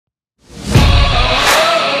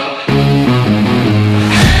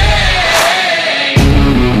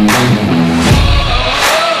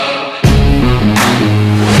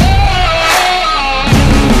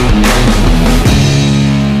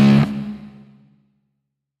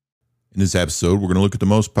In this episode, we're going to look at the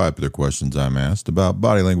most popular questions I'm asked about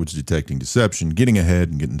body language detecting deception, getting ahead,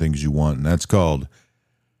 and getting things you want, and that's called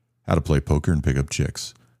how to play poker and pick up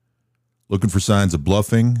chicks. Looking for signs of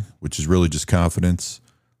bluffing, which is really just confidence.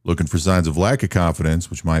 Looking for signs of lack of confidence,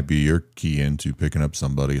 which might be your key into picking up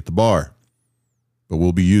somebody at the bar. But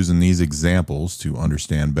we'll be using these examples to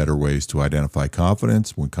understand better ways to identify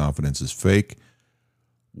confidence when confidence is fake,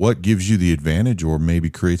 what gives you the advantage or maybe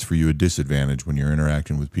creates for you a disadvantage when you're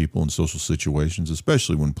interacting with people in social situations,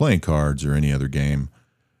 especially when playing cards or any other game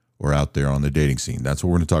or out there on the dating scene. That's what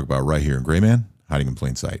we're going to talk about right here in Gray Man, Hiding in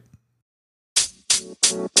Plain Sight.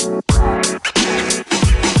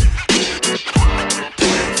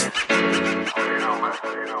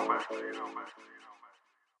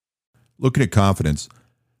 Looking at confidence,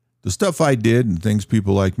 the stuff I did and things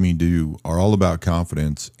people like me do are all about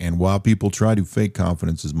confidence. And while people try to fake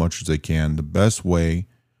confidence as much as they can, the best way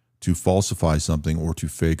to falsify something or to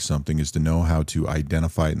fake something is to know how to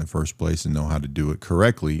identify it in the first place and know how to do it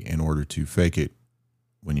correctly in order to fake it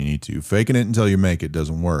when you need to. Faking it until you make it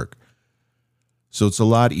doesn't work. So it's a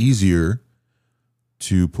lot easier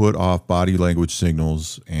to put off body language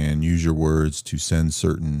signals and use your words to send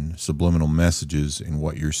certain subliminal messages in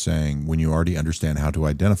what you're saying when you already understand how to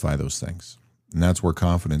identify those things. And that's where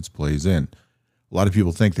confidence plays in. A lot of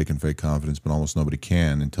people think they can fake confidence, but almost nobody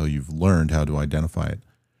can until you've learned how to identify it.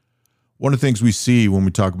 One of the things we see when we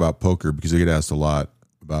talk about poker, because I get asked a lot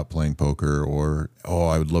about playing poker or, oh,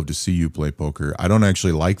 I would love to see you play poker. I don't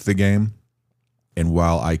actually like the game. And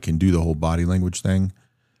while I can do the whole body language thing,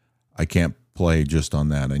 I can't play just on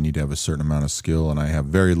that. I need to have a certain amount of skill, and I have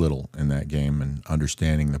very little in that game, and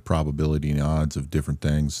understanding the probability and odds of different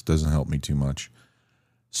things doesn't help me too much.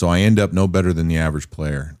 So I end up no better than the average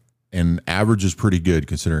player, and average is pretty good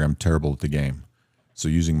considering I'm terrible at the game. So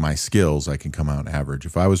using my skills, I can come out average.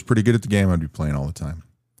 If I was pretty good at the game, I'd be playing all the time.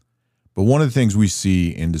 But one of the things we see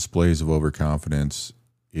in displays of overconfidence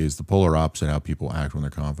is the polar opposite, how people act when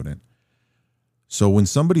they're confident. So when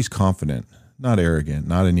somebody's confident, not arrogant,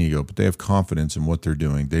 not an ego, but they have confidence in what they're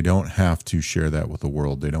doing, they don't have to share that with the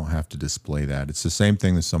world. They don't have to display that. It's the same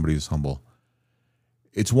thing as somebody who's humble.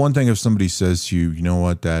 It's one thing if somebody says to you, you know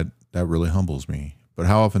what, that really humbles me. But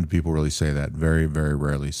how often do people really say that? Very, very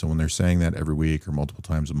rarely. So when they're saying that every week or multiple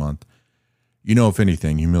times a month, you know, if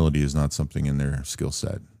anything, humility is not something in their skill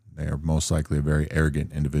set. They are most likely a very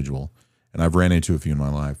arrogant individual. And I've ran into a few in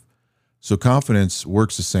my life. So confidence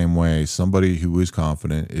works the same way. Somebody who is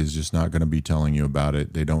confident is just not going to be telling you about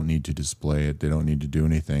it. They don't need to display it. They don't need to do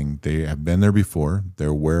anything. They have been there before. They're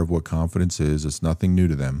aware of what confidence is. It's nothing new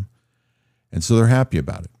to them. And so they're happy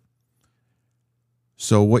about it.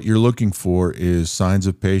 So what you're looking for is signs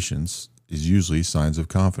of patience, is usually signs of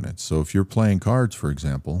confidence. So if you're playing cards, for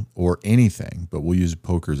example, or anything, but we'll use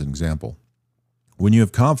poker as an example, when you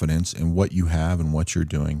have confidence in what you have and what you're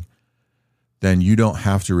doing, then you don't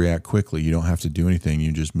have to react quickly. You don't have to do anything.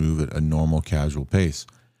 You just move at a normal, casual pace.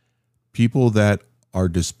 People that are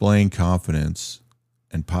displaying confidence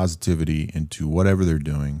and positivity into whatever they're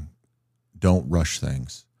doing don't rush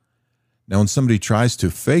things. Now, when somebody tries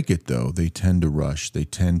to fake it, though, they tend to rush. They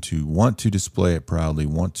tend to want to display it proudly,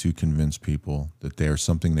 want to convince people that they are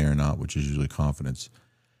something they are not, which is usually confidence.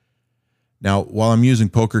 Now, while I'm using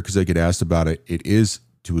poker because I get asked about it, it is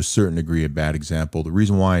to a certain degree a bad example. The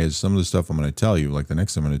reason why is some of the stuff I'm going to tell you, like the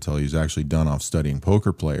next thing I'm going to tell you, is actually done off studying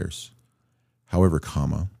poker players. However,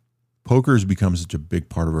 poker has become such a big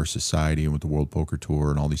part of our society, and with the World Poker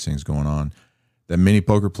Tour and all these things going on, that many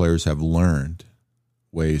poker players have learned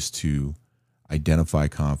ways to identify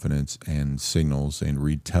confidence and signals and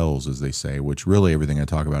read tells, as they say, which really everything I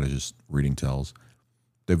talk about is just reading tells.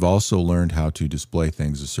 They've also learned how to display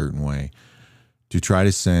things a certain way, to try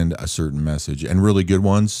to send a certain message. And really good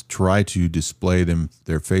ones try to display them,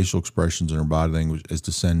 their facial expressions and their body language, as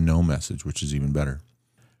to send no message, which is even better.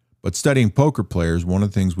 But studying poker players, one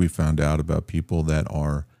of the things we found out about people that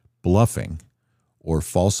are bluffing or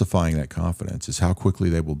falsifying that confidence is how quickly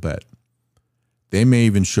they will bet. They may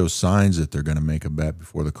even show signs that they're going to make a bet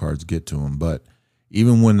before the cards get to them. But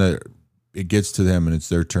even when it gets to them and it's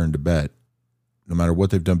their turn to bet, no matter what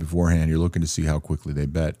they've done beforehand, you're looking to see how quickly they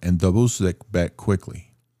bet. And those that bet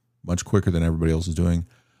quickly, much quicker than everybody else is doing,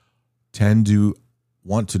 tend to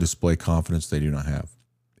want to display confidence they do not have.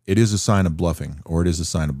 It is a sign of bluffing, or it is a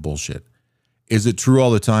sign of bullshit. Is it true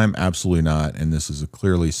all the time? Absolutely not. And this is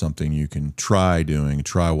clearly something you can try doing,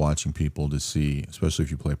 try watching people to see, especially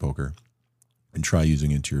if you play poker, and try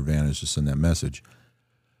using it to your advantage to send that message.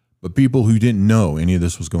 But people who didn't know any of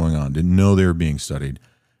this was going on, didn't know they were being studied,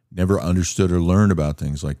 never understood or learned about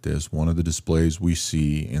things like this, one of the displays we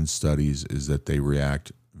see in studies is that they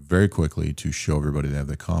react very quickly to show everybody they have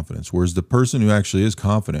that confidence. Whereas the person who actually is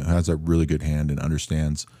confident, who has that really good hand and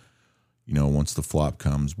understands, once the flop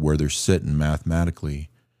comes, where they're sitting mathematically,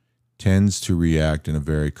 tends to react in a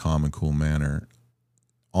very calm and cool manner,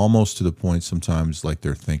 almost to the point sometimes like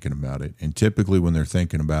they're thinking about it. And typically when they're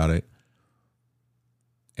thinking about it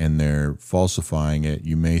and they're falsifying it,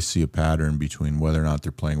 you may see a pattern between whether or not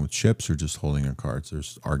they're playing with chips or just holding their cards.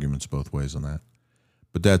 There's arguments both ways on that.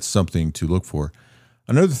 But that's something to look for.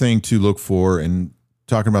 Another thing to look for, and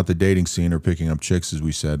talking about the dating scene or picking up chicks, as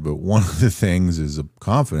we said, but one of the things is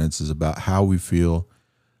confidence is about how we feel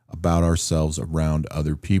about ourselves around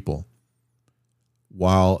other people.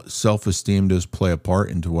 While self-esteem does play a part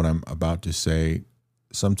into what I'm about to say,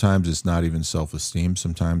 sometimes it's not even self-esteem.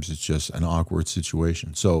 Sometimes it's just an awkward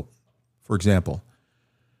situation. So, for example,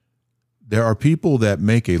 there are people that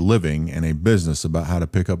make a living and a business about how to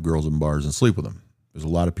pick up girls in bars and sleep with them. There's a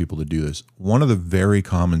lot of people that do this. One of the very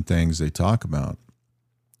common things they talk about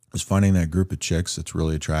is finding that group of chicks that's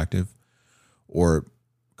really attractive, or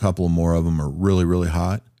a couple more of them are really, really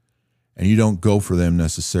hot. And you don't go for them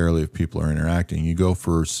necessarily if people are interacting. You go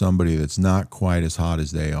for somebody that's not quite as hot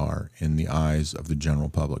as they are in the eyes of the general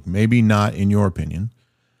public. Maybe not in your opinion,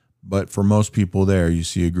 but for most people there, you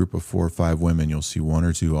see a group of 4 or 5 women, you'll see 1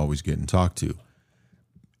 or 2 always getting talked to.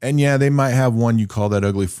 And yeah, they might have one you call that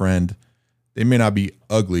ugly friend. They may not be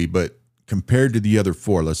ugly, but compared to the other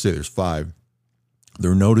 4, let's say there's 5,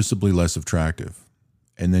 they're noticeably less attractive.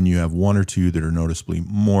 And then you have 1 or 2 that are noticeably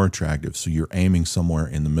more attractive. So you're aiming somewhere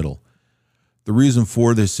in the middle. The reason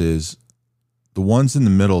for this is the ones in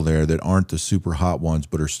the middle there that aren't the super hot ones,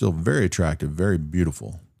 but are still very attractive, very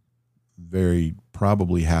beautiful, very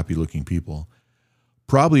probably happy looking people,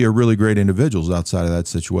 probably are really great individuals outside of that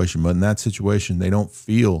situation. But in that situation, they don't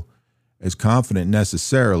feel as confident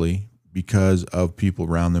necessarily because of people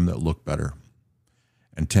around them that look better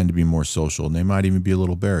and tend to be more social. And they might even be a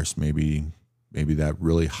little embarrassed. Maybe that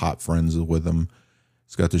really hot friend's with them.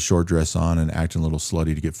 It's got the short dress on and acting a little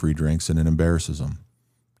slutty to get free drinks, and it embarrasses them.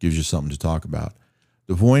 Gives you something to talk about.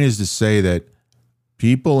 The point is to say that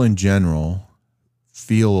people in general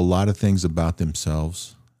feel a lot of things about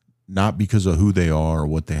themselves, not because of who they are or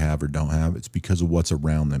what they have or don't have. It's because of what's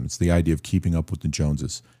around them. It's the idea of keeping up with the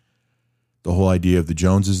Joneses. The whole idea of the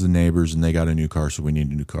Joneses, the neighbors, and they got a new car, so we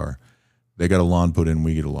need a new car. They got a lawn put in,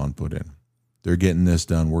 we get a lawn put in. They're getting this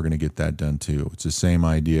done, we're going to get that done too. It's the same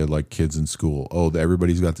idea like kids in school. Oh,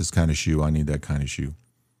 everybody's got this kind of shoe, I need that kind of shoe.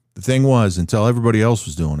 The thing was, until everybody else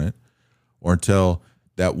was doing it, or until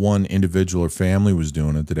that one individual or family was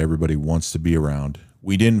doing it that everybody wants to be around,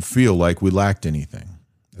 we didn't feel like we lacked anything.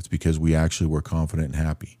 That's because we actually were confident and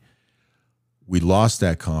happy. We lost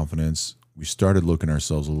that confidence. We started looking at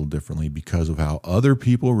ourselves a little differently because of how other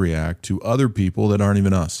people react to other people that aren't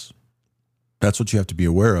even us. That's what you have to be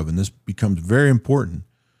aware of. And this becomes very important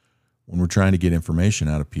when we're trying to get information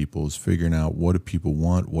out of people, is figuring out what do people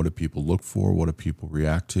want, what do people look for, what do people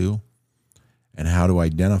react to, and how to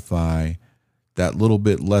identify that little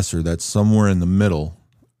bit lesser, that's somewhere in the middle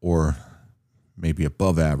or maybe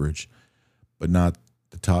above average, but not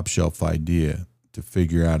the top shelf idea, to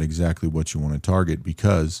figure out exactly what you want to target,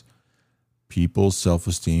 because people's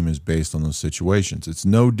self-esteem is based on those situations. It's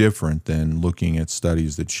no different than looking at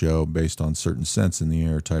studies that show, based on certain scents in the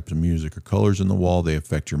air, types of music, or colors in the wall, they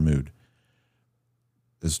affect your mood.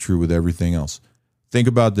 It's true with everything else. Think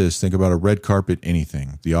about this. Think about a red carpet,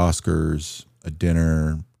 anything. The Oscars, a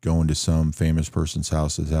dinner, going to some famous person's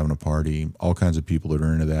house that's having a party. All kinds of people that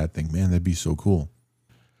are into that think, man, that'd be so cool.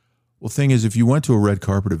 Well, the thing is, if you went to a red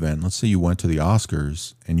carpet event, let's say you went to the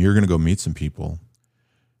Oscars and you're going to go meet some people,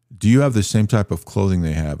 do you have the same type of clothing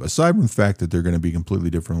they have? Aside from the fact that they're going to be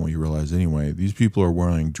completely different than what you realize anyway, these people are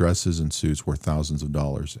wearing dresses and suits worth thousands of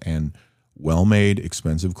dollars, and well-made,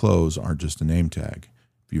 expensive clothes aren't just a name tag.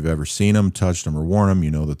 If you've ever seen them, touched them, or worn them, you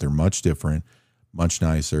know that they're much different, much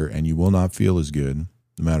nicer, and you will not feel as good,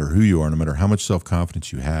 no matter who you are, no matter how much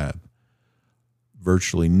self-confidence you have.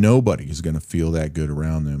 Virtually nobody is going to feel that good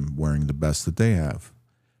around them wearing the best that they have.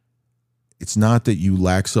 It's not that you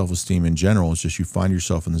lack self-esteem in general. It's just you find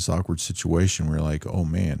yourself in this awkward situation where you're like, oh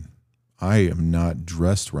man, I am not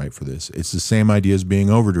dressed right for this. It's the same idea as being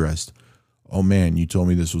overdressed. Oh man, you told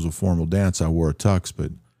me this was a formal dance. I wore a tux,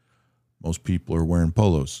 but most people are wearing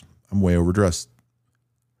polos. I'm way overdressed.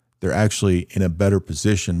 They're actually in a better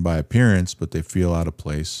position by appearance, but they feel out of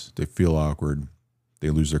place. They feel awkward. They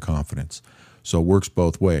lose their confidence. So it works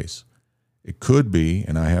both ways. It could be,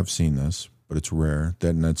 and I have seen this, but it's rare, that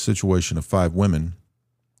in that situation of 5 women,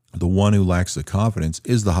 the one who lacks the confidence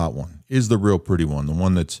is the hot one, is the real pretty one, the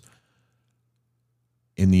one that's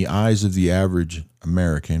in the eyes of the average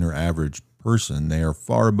American or average person, they are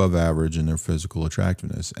far above average in their physical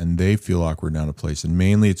attractiveness, and they feel awkward and out of place. And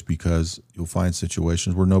mainly it's because you'll find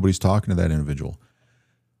situations where nobody's talking to that individual.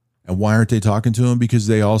 And why aren't they talking to them? Because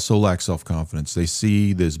they also lack self-confidence. They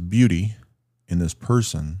see this beauty in this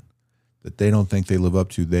person that they don't think they live up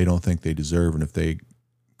to, they don't think they deserve, and if they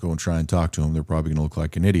go and try and talk to them, they're probably going to look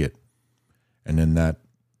like an idiot. And then that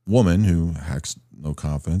woman who has no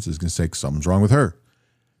confidence is going to say something's wrong with her.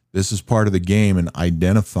 This is part of the game in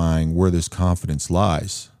identifying where this confidence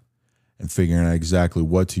lies and figuring out exactly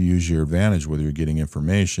what to use your advantage, whether you're getting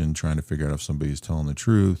information, trying to figure out if somebody's telling the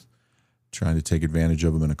truth, trying to take advantage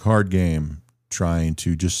of them in a card game, trying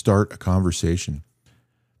to just start a conversation.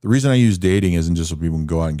 The reason I use dating isn't just so people can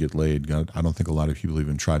go out and get laid. I don't think a lot of people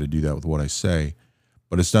even try to do that with what I say,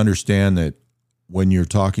 but it's to understand that when you're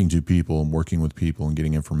talking to people and working with people and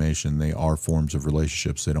getting information, they are forms of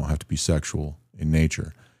relationships. They don't have to be sexual in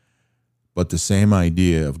nature. But the same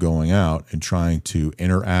idea of going out and trying to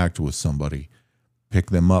interact with somebody, pick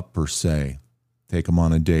them up per se, take them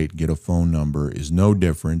on a date, get a phone number, is no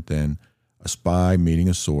different than a spy meeting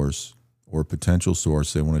a source or a potential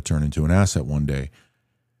source they want to turn into an asset one day.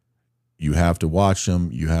 You have to watch them.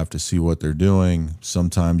 You have to see what they're doing.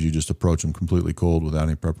 Sometimes you just approach them completely cold without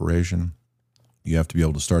any preparation. You have to be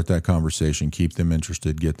able to start that conversation, keep them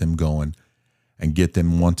interested, get them going, and get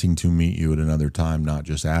them wanting to meet you at another time, not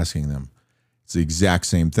just asking them. It's the exact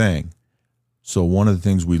same thing. So one of the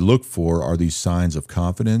things we look for are these signs of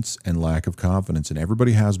confidence and lack of confidence, and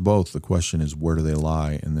everybody has both. The question is, where do they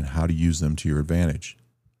lie, and then how to use them to your advantage.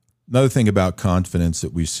 Another thing about confidence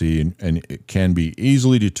that we see, and it can be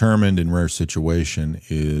easily determined in rare situation,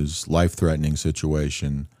 is life-threatening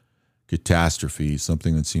situation, catastrophe,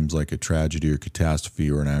 something that seems like a tragedy or catastrophe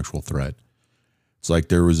or an actual threat. It's like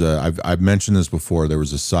there was I've mentioned this before, there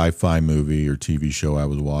was a sci-fi movie or TV show I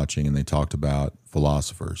was watching, and they talked about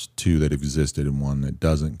philosophers, two that existed and one that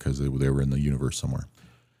doesn't because they were in the universe somewhere.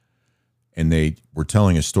 And they were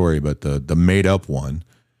telling a story, but the made-up one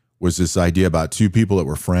was this idea about two people that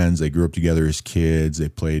were friends. They grew up together as kids. They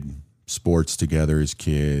played sports together as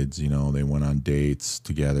kids. You know, they went on dates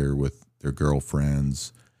together with their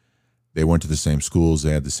girlfriends. They went to the same schools.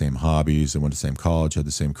 They had the same hobbies. They went to the same college, had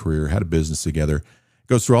the same career, had a business together. It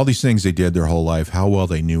goes through all these things they did their whole life, how well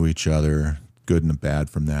they knew each other, good and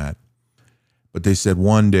bad from that. But they said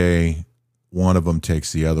one day, one of them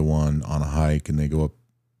takes the other one on a hike, and they go up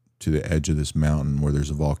to the edge of this mountain where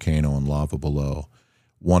there's a volcano and lava below.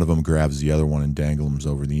 One of them grabs the other one and dangles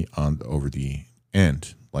them over the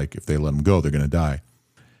end. Like if they let them go, they're going to die.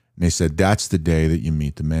 And they said, that's the day that you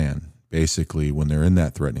meet the man. Basically, when they're in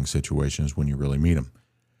that threatening situation is when you really meet them.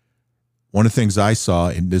 One of the things I saw,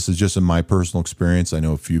 and this is just in my personal experience, I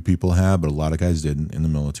know a few people have, but a lot of guys didn't in the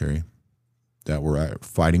military that were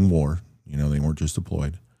fighting war. You know, they weren't just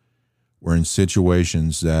deployed. Were in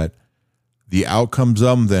situations that the outcomes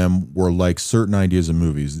of them were like certain ideas of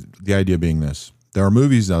movies. The idea being this. There are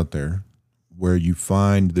movies out there where you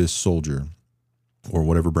find this soldier or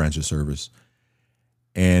whatever branch of service,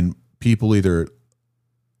 and people either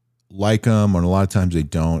like them, or a lot of times they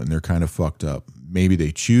don't, and they're kind of fucked up. Maybe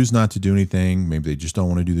they choose not to do anything. Maybe they just don't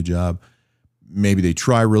want to do the job. Maybe they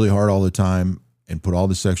try really hard all the time and put all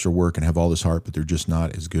this extra work and have all this heart, but they're just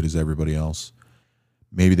not as good as everybody else.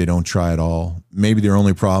 Maybe they don't try at all. Maybe their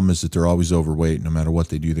only problem is that they're always overweight. No matter what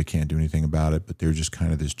they do, they can't do anything about it, but they're just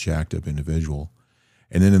kind of this jacked up individual.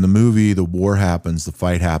 And then in the movie, the war happens, the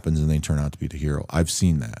fight happens, and they turn out to be the hero. I've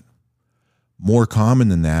seen that. More common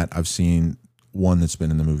than that, I've seen one that's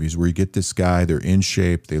been in the movies where you get this guy, they're in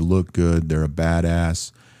shape, they look good, they're a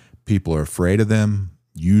badass. People are afraid of them,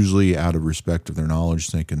 usually out of respect of their knowledge,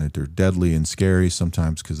 thinking that they're deadly and scary,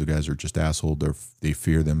 sometimes because the guys are just assholes, they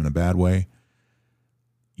fear them in a bad way.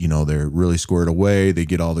 You know, they're really squared away, they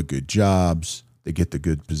get all the good jobs, they get the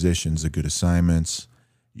good positions, the good assignments.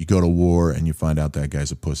 You go to war and you find out that guy's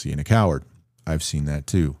a pussy and a coward. I've seen that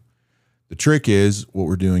too. The trick is, what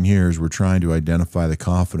we're doing here is we're trying to identify the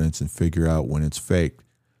confidence and figure out when it's faked.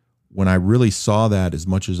 When I really saw that, as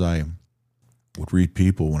much as I would read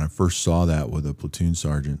people, when I first saw that with a platoon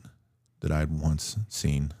sergeant that I'd once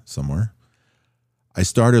seen somewhere, I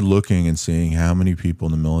started looking and seeing how many people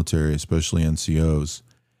in the military, especially NCOs,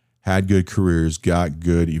 had good careers, got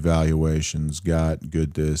good evaluations, got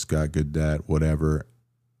good this, got good that, whatever,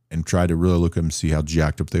 and tried to really look at them and see how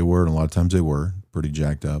jacked up they were. And a lot of times they were pretty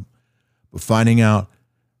jacked up. But finding out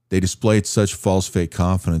they displayed such false, fake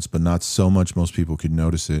confidence, but not so much most people could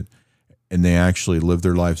notice it. And they actually lived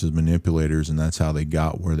their lives as manipulators, and that's how they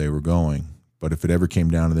got where they were going. But if it ever came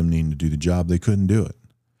down to them needing to do the job, they couldn't do it.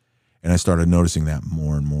 And I started noticing that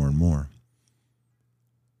more and more and more.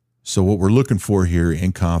 So what we're looking for here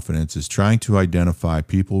in confidence is trying to identify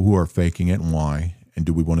people who are faking it and why, and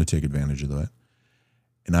do we want to take advantage of that?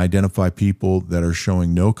 And identify people that are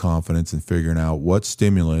showing no confidence and figuring out what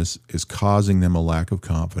stimulus is causing them a lack of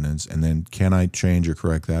confidence. And then can I change or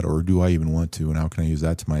correct that? Or do I even want to? And how can I use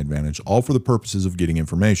that to my advantage? All for the purposes of getting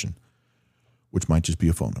information, which might just be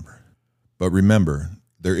a phone number. But remember,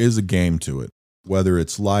 there is a game to it, whether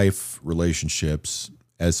it's life, relationships,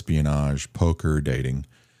 espionage, poker, dating.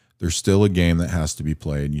 There's still a game that has to be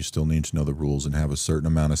played, and you still need to know the rules and have a certain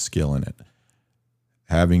amount of skill in it.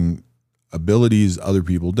 Having abilities other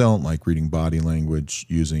people don't, like reading body language,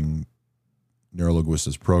 using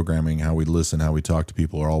neurolinguistics programming, how we listen, how we talk to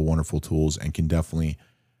people, are all wonderful tools and can definitely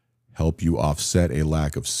help you offset a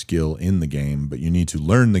lack of skill in the game. But you need to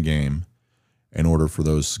learn the game in order for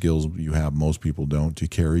those skills you have, most people don't, to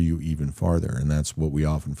carry you even farther. And that's what we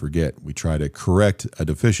often forget. We try to correct a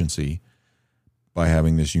deficiency by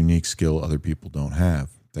having this unique skill other people don't have.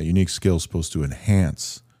 That unique skill is supposed to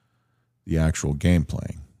enhance the actual game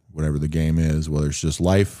playing, whatever the game is, whether it's just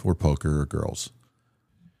life or poker or girls.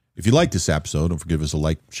 If you like this episode, don't forget us a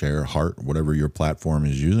like, share, heart, whatever your platform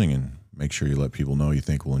is using, and make sure you let people know you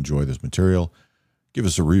think will enjoy this material. Give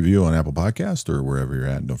us a review on Apple Podcast or wherever you're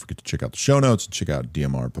at. And don't forget to check out the show notes and check out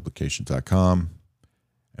dmrpublications.com.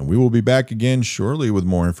 And we will be back again shortly with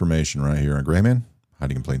more information right here on Gray Man,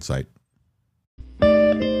 Hiding in Plain Sight.